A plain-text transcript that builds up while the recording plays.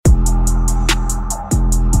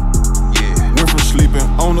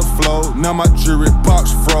on the floor. Now my jewelry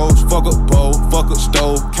box froze. Fuck a bowl, fuck a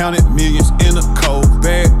stove. Counted millions in a cold.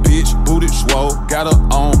 Bad bitch, booty swole. Got her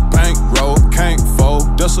on bankroll. Can't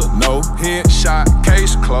fold, that's a no. Headshot,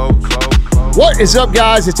 case closed. What is up,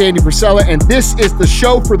 guys? It's Andy Frisella, and this is the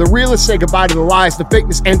show for the realists. Say goodbye to the lies, the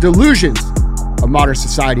fakeness, and delusions of modern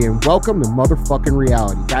society, and welcome to motherfucking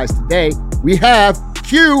reality. Guys, today we have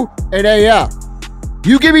Q and AF.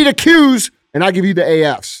 You give me the Qs, and I give you the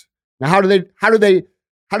AFs. Now, how do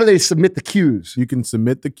they submit the Qs? You can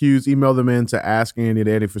submit the Qs, email them in to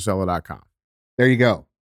askandy@andyfrisella.com. There you go.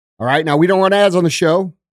 All right. Now, we don't run ads on the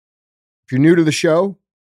show. If you're new to the show,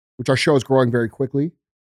 which our show is growing very quickly,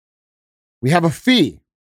 we have a fee.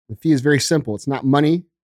 The fee is very simple. It's not money.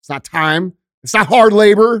 It's not time. It's not hard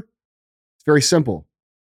labor. It's very simple.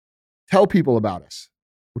 Tell people about us.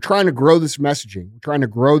 We're trying to grow this messaging. We're trying to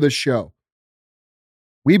grow this show.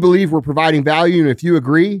 We believe we're providing value, and if you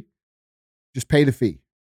agree, just pay the fee.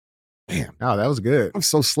 Damn. Oh, that was good. I'm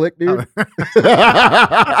so slick, dude.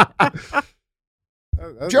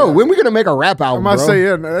 Joe, when are we going to make our rap album, I'm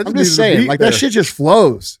bro? I'm just saying, like, that shit just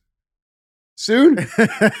flows. Soon?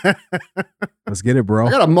 Let's get it, bro.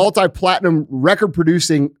 I got a multi-platinum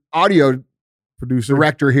record-producing audio Producer.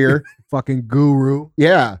 director here. Fucking guru.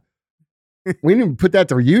 Yeah. We didn't even put that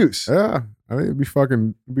to use. Yeah. I think it'd be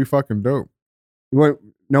fucking dope. You want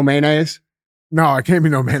no mayonnaise? No, it can't be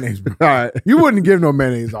no mayonnaise, bro. All right. You wouldn't give no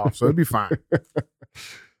mayonnaise off, so it'd be fine.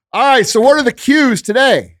 All right, so what are the Qs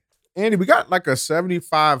today? Andy, we got like a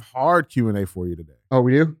 75 hard Q&A for you today. Oh,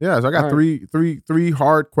 we do? Yeah, so I got All right. three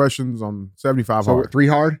hard questions on 75 So hard. 3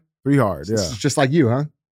 hard? 3 hard, yeah. It's just like you, huh?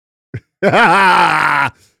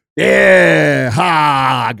 Yeah.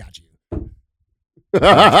 Ha, I got you.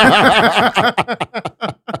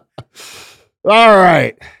 All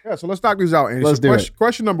right. Yeah, so let's knock these out, Andy. Let's do it.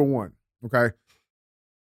 Question number 1, okay?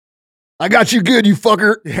 I got you good, you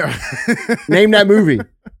fucker. Yeah. Name that movie.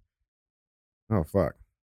 Oh, fuck.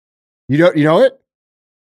 You know it?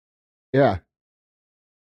 Yeah.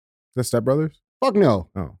 Is that Step Brothers? Fuck no.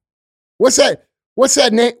 Oh. What's that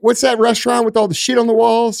name? What's that restaurant with all the shit on the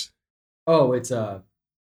walls? Oh, it's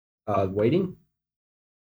Waiting.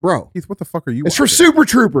 Bro, Keith, what the fuck are you it's for watching? Super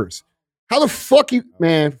Troopers. How the fuck you,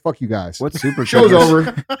 man, fuck you guys. What's Super Show's Troopers?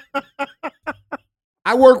 over.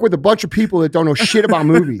 I work with a bunch of people that don't know shit about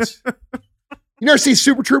movies. You never see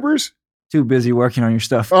Super Troopers? Too busy working on your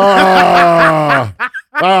stuff.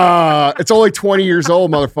 It's only 20 years old,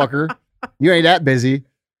 motherfucker. You ain't that busy.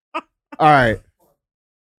 All right.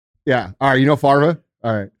 Yeah. All right. You know Farva?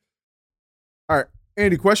 All right. All right,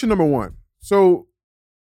 Andy, question number 1. So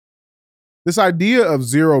this idea of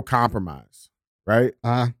zero compromise, right?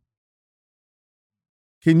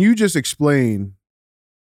 Can you just explain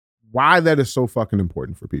why that is so fucking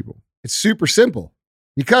important for people? It's super simple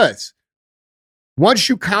because once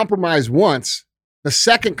you compromise once, the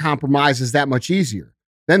second compromise is that much easier.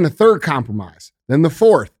 Then the third compromise, then the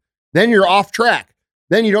fourth, then you're off track.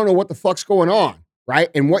 Then you don't know what the fuck's going on, right?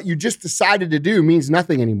 And what you just decided to do means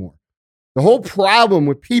nothing anymore. The whole problem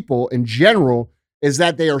with people in general is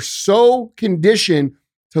that they are so conditioned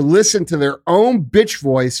to listen to their own bitch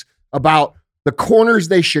voice about the corners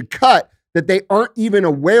they should cut that they aren't even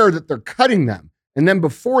aware that they're cutting them. And then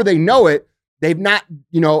before they know it, they've not,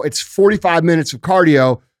 it's 45 minutes of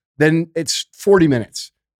cardio, then it's 40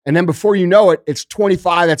 minutes. And then before you know it, it's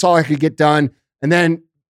 25. That's all I could get done. And then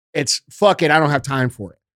it's fuck it. I don't have time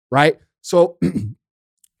for it. Right. So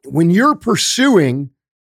when you're pursuing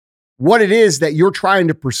what it is that you're trying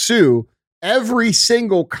to pursue, every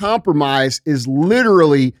single compromise is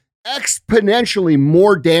literally exponentially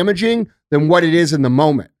more damaging than what it is in the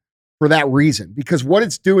moment for that reason. Because what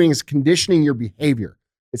it's doing is conditioning your behavior.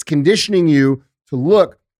 It's conditioning you to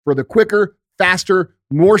look for the quicker, faster,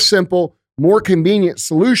 more simple, more convenient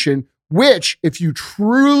solution, which, if you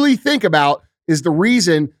truly think about, is the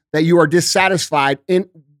reason that you are dissatisfied in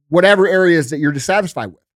whatever areas that you're dissatisfied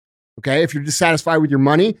with. Okay? If you're dissatisfied with your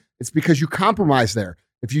money, it's because you compromise there.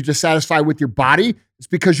 If you're dissatisfied with your body, it's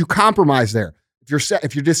because you compromise there. If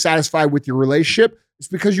you're dissatisfied with your relationship, it's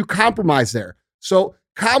because you compromise there. So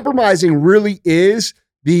compromising really is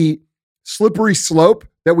the slippery slope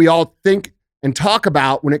that we all think and talk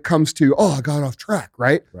about when it comes to, I got off track,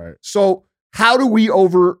 right? Right. So how do we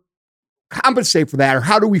overcompensate for that, or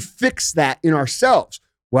how do we fix that in ourselves?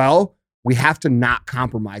 Well, we have to not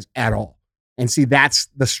compromise at all. And see, that's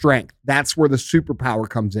the strength. That's where the superpower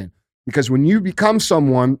comes in. Because when you become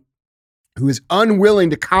someone who is unwilling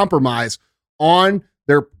to compromise on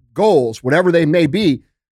their goals, whatever they may be,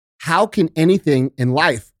 how can anything in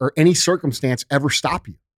life or any circumstance ever stop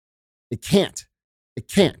you? It can't. It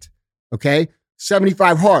can't. Okay?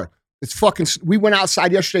 75 hard. It's fucking, we went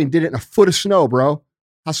outside yesterday and did it in a foot of snow, bro.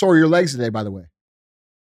 How sore are your legs today, by the way?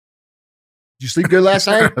 Did you sleep good last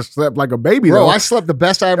night? I slept like a baby, Bro, though. I slept the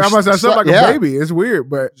best I ever I slept like yeah. a baby. It's weird,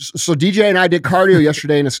 but So DJ and I did cardio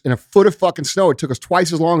yesterday in a foot of fucking snow. It took us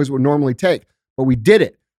twice as long as it would normally take, but we did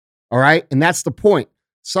it. All right. And that's the point.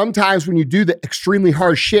 Sometimes when you do the extremely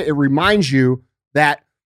hard shit, it reminds you that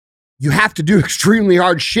you have to do extremely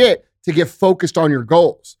hard shit to get focused on your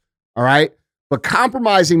goals. All right. But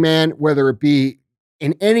compromising, man, whether it be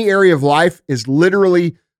in any area of life, is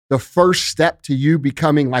literally the first step to you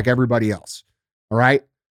becoming like everybody else. All right.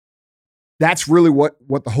 That's really what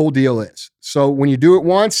the whole deal is. So when you do it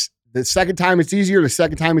once, the second time it's easier, the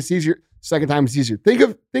second time it's easier, second time it's easier.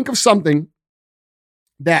 Think of something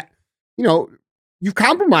that, you know, you've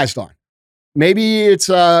compromised on. Maybe it's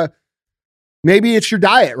your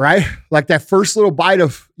diet, right? Like that first little bite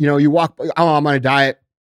of, you know, you walk, oh, I'm on a diet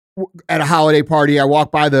at a holiday party. I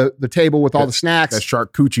walk by the table with all the snacks. that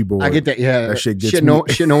charcuterie board. I get that. Yeah. That shit gets shit me.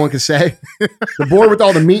 no one can say. The board with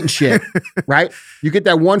all the meat and shit, right? You get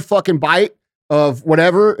that one fucking bite of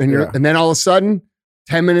whatever, and then all of a sudden,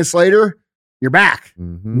 10 minutes later, you're back.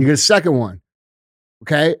 Mhm. And you get a second one.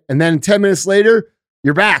 Okay. And then 10 minutes later,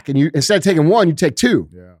 you're back. And you, instead of taking one, you take two.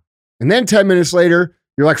 Yeah. And then 10 minutes later,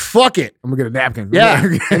 you're like, fuck it. I'm gonna get a napkin. Yeah.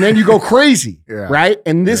 And then you go crazy. Yeah. Right.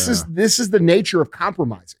 And this Yeah. is the nature of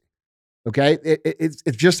compromising. Okay. It's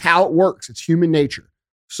just how it works. It's human nature.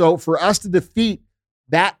 So for us to defeat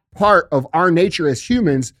that part of our nature as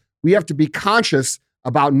humans, we have to be conscious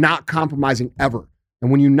about not compromising ever.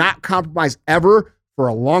 And when you not compromise ever for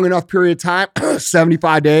a long enough period of time,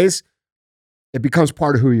 75 days, it becomes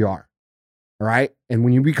part of who you are. All right. And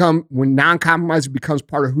when non-compromising becomes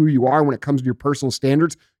part of who you are, when it comes to your personal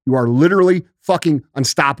standards, you are literally fucking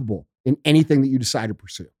unstoppable in anything that you decide to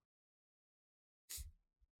pursue.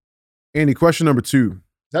 Andy, question number 2. Does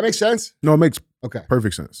that make sense? No, it makes Okay.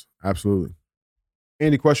 perfect sense. Absolutely.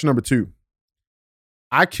 Andy, question number 2.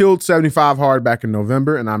 I killed 75 hard back in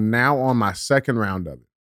November, and I'm now on my second round of it.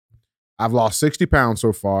 I've lost 60 pounds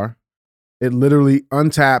so far. It literally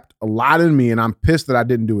untapped a lot in me, and I'm pissed that I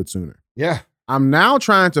didn't do it sooner. Yeah. I'm now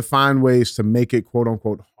trying to find ways to make it quote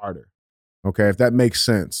unquote harder. Okay, if that makes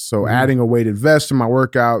sense. So adding a weighted vest to my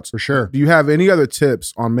workouts. For sure. Do you have any other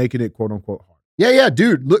tips on making it quote unquote hard? Yeah,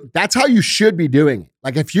 dude. Look, that's how you should be doing it.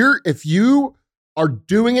 Like if you are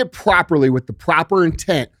doing it properly with the proper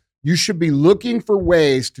intent, you should be looking for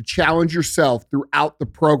ways to challenge yourself throughout the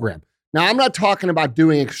program. Now, I'm not talking about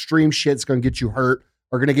doing extreme shit that's going to get you hurt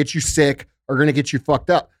or going to get you sick or going to get you fucked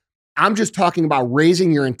up. I'm just talking about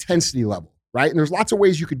raising your intensity level, right? And there's lots of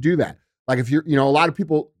ways you could do that. Like if you're, a lot of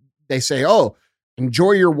people, they say, oh,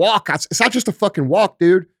 enjoy your walk. It's not just a fucking walk,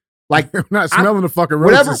 dude. Like I'm not smelling the fucking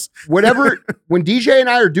whatever, roses. when DJ and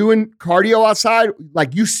I are doing cardio outside,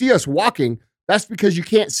 like you see us walking, that's because you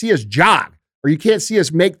can't see us jog or you can't see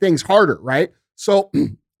us make things harder, right? So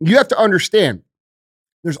you have to understand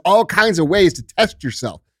there's all kinds of ways to test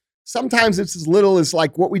yourself. Sometimes it's as little as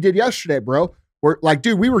like what we did yesterday, bro. We're like,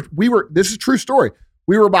 dude, we were, this is a true story.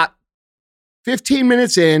 We were about 15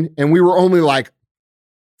 minutes in and we were only like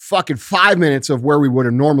fucking 5 minutes of where we would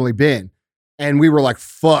have normally been. And we were like,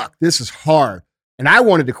 fuck, this is hard. And I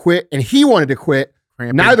wanted to quit and he wanted to quit.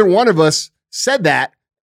 Cramping. Neither one of us said that,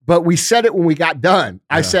 but we said it when we got done.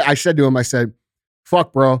 Yeah. I said to him, I said,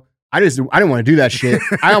 fuck, bro. I didn't want to do that shit.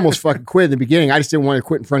 I almost fucking quit in the beginning. I just didn't want to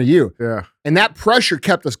quit in front of you. Yeah. And that pressure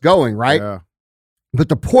kept us going, right? Yeah. But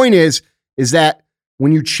the point is that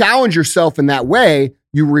when you challenge yourself in that way,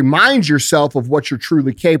 you remind yourself of what you're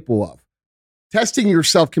truly capable of. Testing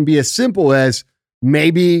yourself can be as simple as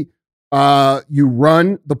maybe you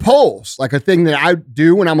run the poles. Like a thing that I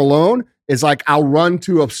do when I'm alone is like I'll run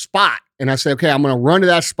to a spot and I say, okay, I'm going to run to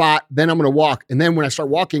that spot. Then I'm going to walk. And then when I start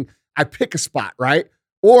walking, I pick a spot, right?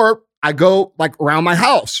 Or I go like around my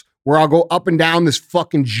house where I'll go up and down this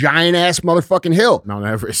fucking giant ass motherfucking hill. Mount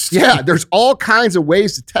Everest. Yeah, there's all kinds of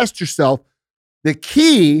ways to test yourself. The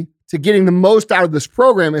key to getting the most out of this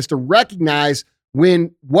program is to recognize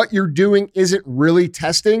when what you're doing isn't really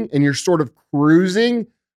testing and you're sort of cruising.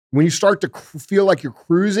 When you start to feel like you're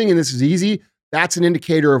cruising and this is easy, that's an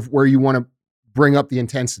indicator of where you want to bring up the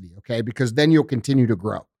intensity, okay? Because then you'll continue to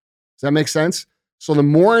grow. Does that make sense? So the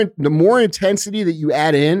more intensity that you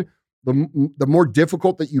add in, the more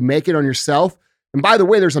difficult that you make it on yourself. And by the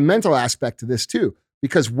way, there's a mental aspect to this too,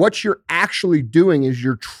 because what you're actually doing is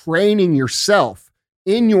you're training yourself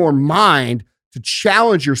in your mind to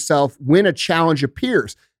challenge yourself when a challenge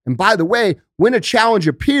appears. And by the way, when a challenge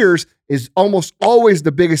appears is almost always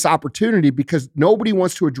the biggest opportunity because nobody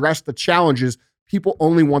wants to address the challenges. People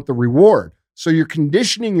only want the reward. So you're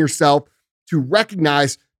conditioning yourself to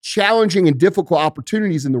recognize challenging and difficult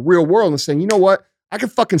opportunities in the real world and saying, you know what? I can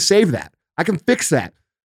fucking save that. I can fix that.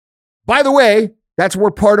 By the way, that's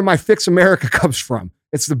where part of my Fix America comes from.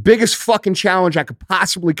 It's the biggest fucking challenge I could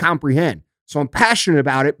possibly comprehend. So I'm passionate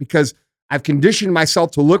about it because I've conditioned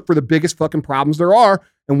myself to look for the biggest fucking problems there are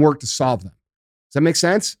and work to solve them. Does that make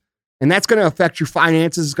sense? And that's going to affect your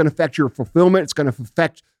finances. It's going to affect your fulfillment. It's going to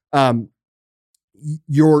affect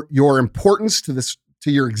your importance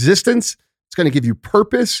to your existence. It's going to give you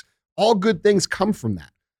purpose. All good things come from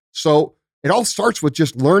that. So it all starts with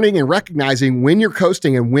just learning and recognizing when you're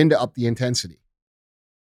coasting and when to up the intensity.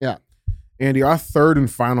 Yeah. Andy, our third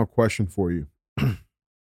and final question for you.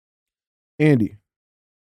 Andy,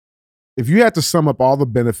 if you had to sum up all the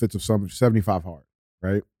benefits of 75 Hard,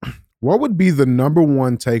 right? What would be the number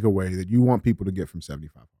one takeaway that you want people to get from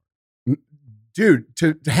 75 Hard? Dude,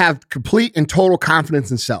 to have complete and total confidence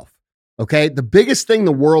in self. Okay. The biggest thing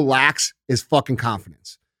the world lacks is fucking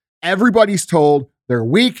confidence. Everybody's told they're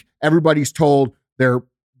weak. Everybody's told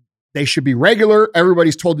they should be regular.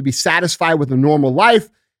 Everybody's told to be satisfied with a normal life.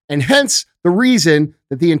 And hence the reason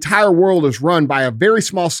that the entire world is run by a very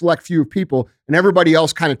small select few of people and everybody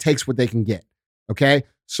else kind of takes what they can get. Okay.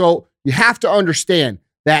 So you have to understand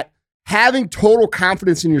that having total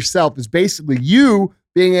confidence in yourself is basically you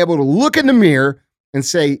being able to look in the mirror and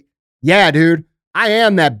say, yeah, dude, I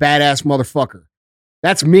am that badass motherfucker.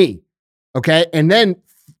 That's me. Okay. And then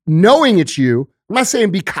knowing it's you, I'm not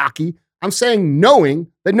saying be cocky. I'm saying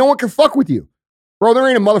knowing that no one can fuck with you. Bro, there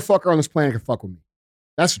ain't a motherfucker on this planet can fuck with me.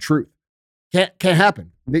 That's the truth. Can't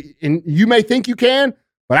happen. And you may think you can,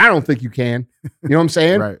 but I don't think you can. You know what I'm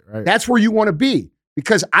saying? Right. That's where you want to be,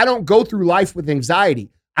 because I don't go through life with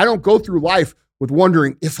anxiety. I don't go through life with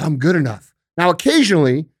wondering if I'm good enough. Now,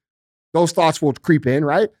 occasionally, those thoughts will creep in,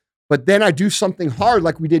 right? But then I do something hard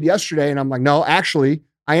like we did yesterday, and I'm like, no, actually,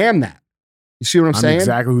 I am that. You see what I'm saying?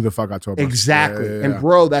 Exactly who the fuck I told about. Exactly. Yeah. And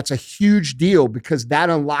bro, that's a huge deal because that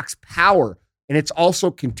unlocks power. And it's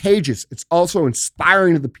also contagious. It's also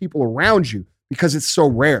inspiring to the people around you because it's so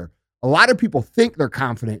rare. A lot of people think they're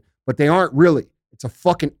confident, but they aren't really. It's a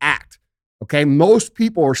fucking act. Okay. Most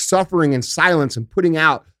people are suffering in silence and putting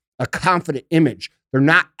out a confident image. They're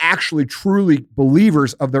not actually truly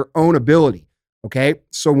believers of their own ability. Okay.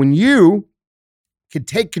 So when you can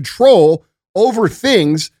take control over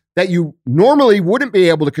things that you normally wouldn't be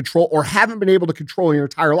able to control or haven't been able to control in your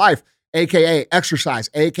entire life, AKA exercise,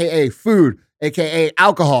 AKA food, AKA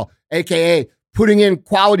alcohol, AKA putting in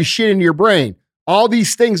quality shit into your brain. All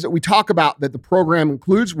these things that we talk about that the program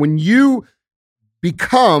includes, when you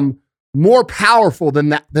become more powerful than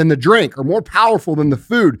the drink or more powerful than the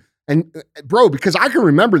food. And bro, because I can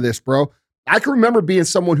remember this, bro. I can remember being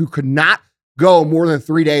someone who could not go more than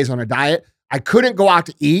 3 days on a diet. I couldn't go out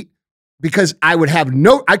to eat because I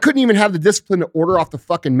couldn't even have the discipline to order off the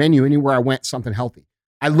fucking menu anywhere I went something healthy.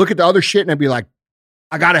 I look at the other shit and I'd be like,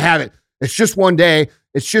 I got to have it. It's just one day.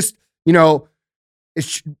 It's just,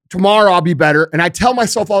 tomorrow I'll be better. And I tell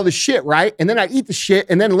myself all this shit, right? And then I eat the shit.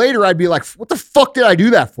 And then later I'd be like, what the fuck did I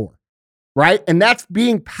do that for? Right? And that's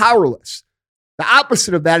being powerless. The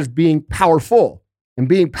opposite of that is being powerful. And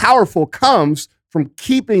being powerful comes from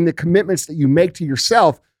keeping the commitments that you make to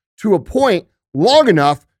yourself to a point long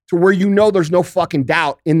enough to where you know there's no fucking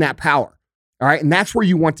doubt in that power. All right? And that's where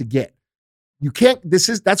you want to get.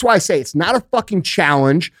 That's why I say it's not a fucking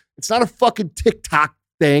challenge. It's not a fucking TikTok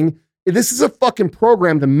thing. This is a fucking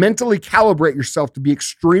program to mentally calibrate yourself to be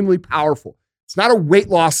extremely powerful. It's not a weight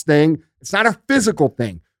loss thing. It's not a physical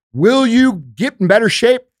thing. Will you get in better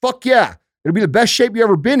shape? Fuck yeah. It'll be the best shape you've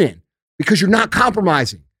ever been in because you're not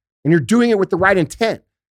compromising and you're doing it with the right intent.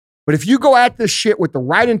 But if you go at this shit with the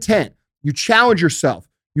right intent, you challenge yourself,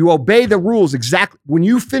 you obey the rules exactly. When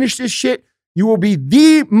you finish this shit, you will be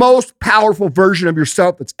the most powerful version of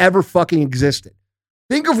yourself that's ever fucking existed.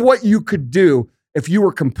 Think of what you could do if you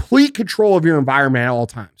were complete control of your environment at all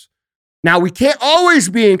times. Now, we can't always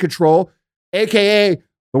be in control, AKA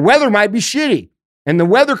the weather might be shitty, and the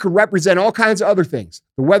weather could represent all kinds of other things.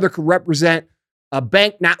 The weather could represent a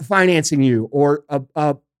bank not financing you, or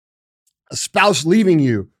a spouse leaving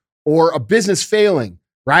you, or a business failing,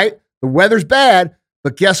 right? The weather's bad,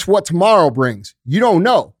 but guess what tomorrow brings? You don't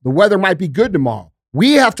know. The weather might be good tomorrow.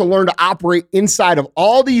 We have to learn to operate inside of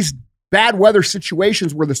all these bad weather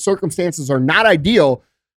situations where the circumstances are not ideal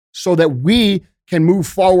so that we can move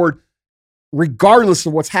forward regardless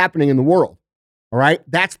of what's happening in the world. All right?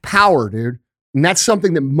 That's power, dude. And that's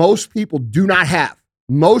something that most people do not have.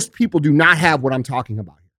 Most people do not have what I'm talking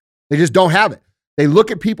about here. They just don't have it. They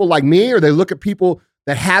look at people like me, or they look at people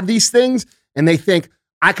that have these things and they think,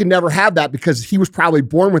 I could never have that because he was probably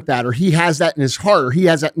born with that, or he has that in his heart, or he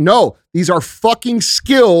has that. No, these are fucking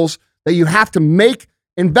skills that you have to make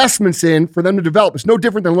investments in for them to develop. It's no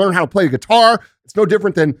different than learning how to play a guitar. It's no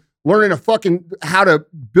different than learning how to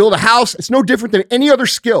build a house. It's no different than any other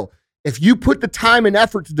skill. If you put the time and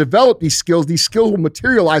effort to develop these skills will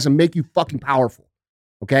materialize and make you fucking powerful.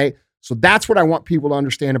 Okay? So that's what I want people to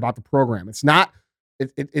understand about the program. It's not,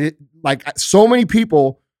 like so many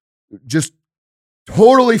people just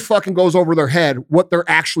totally fucking goes over their head what they're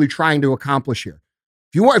actually trying to accomplish here.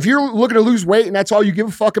 If you're looking to lose weight and that's all you give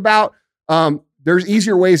a fuck about, there's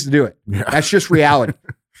easier ways to do it. Yeah. That's just reality.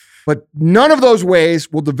 But none of those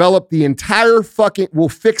ways will will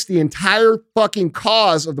fix the entire fucking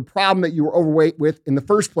cause of the problem that you were overweight with in the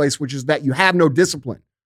first place, which is that you have no discipline.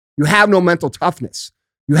 You have no mental toughness.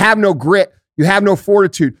 You have no grit. You have no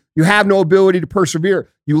fortitude. You have no ability to persevere.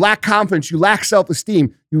 You lack confidence. You lack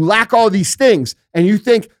self-esteem. You lack all these things. And you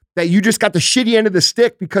think that you just got the shitty end of the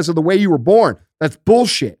stick because of the way you were born. That's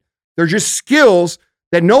bullshit. They're just skills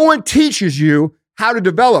that no one teaches you how to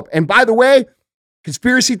develop. And by the way,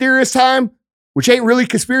 conspiracy theorist time, which ain't really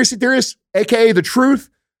conspiracy theorists, aka the truth,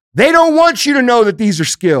 they don't want you to know that these are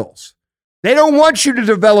skills. They don't want you to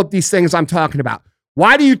develop these things I'm talking about.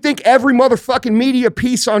 Why do you think every motherfucking media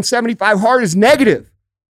piece on 75 Hard is negative?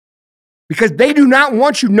 Because they do not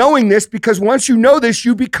want you knowing this, because once you know this,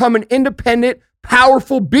 you become an independent,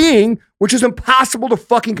 powerful being, which is impossible to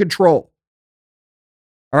fucking control.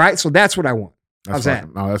 All right? So that's what I want. How's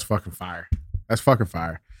that? No, that's fucking fire. That's fucking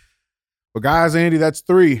fire. But guys, Andy, that's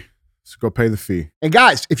 3. Let's go pay the fee. And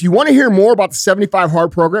guys, if you want to hear more about the 75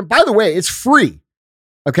 Hard program, by the way, it's free.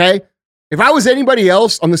 Okay? If I was anybody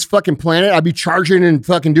else on this fucking planet, I'd be charging and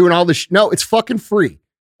fucking doing all this. No, it's fucking free.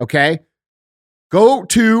 Okay? Go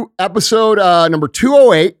to episode number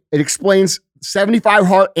 208. It explains 75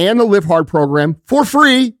 Hard and the Live Hard program for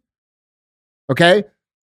free. Okay?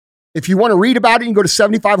 If you want to read about it, you can go to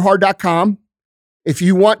 75hard.com. If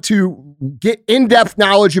you want to get in-depth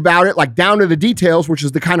knowledge about it, like down to the details, which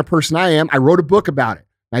is the kind of person I am, I wrote a book about it.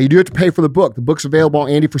 Now, you do have to pay for the book. The book's available on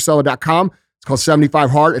andyfrisella.com. It's called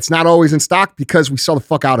 75 Hard. It's not always in stock because we sell the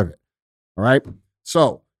fuck out of it. All right?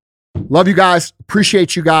 So, love you guys.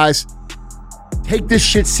 Appreciate you guys. Take this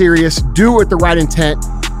shit serious. Do it with the right intent.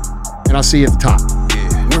 And I'll see you at the top.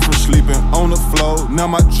 Went from sleeping on the floor, now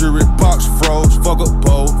my jewelry box froze. Fuck a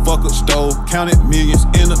bowl, fuck a stove, counted millions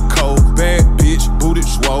in a cold. Bad bitch, booted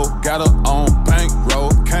swole, got her on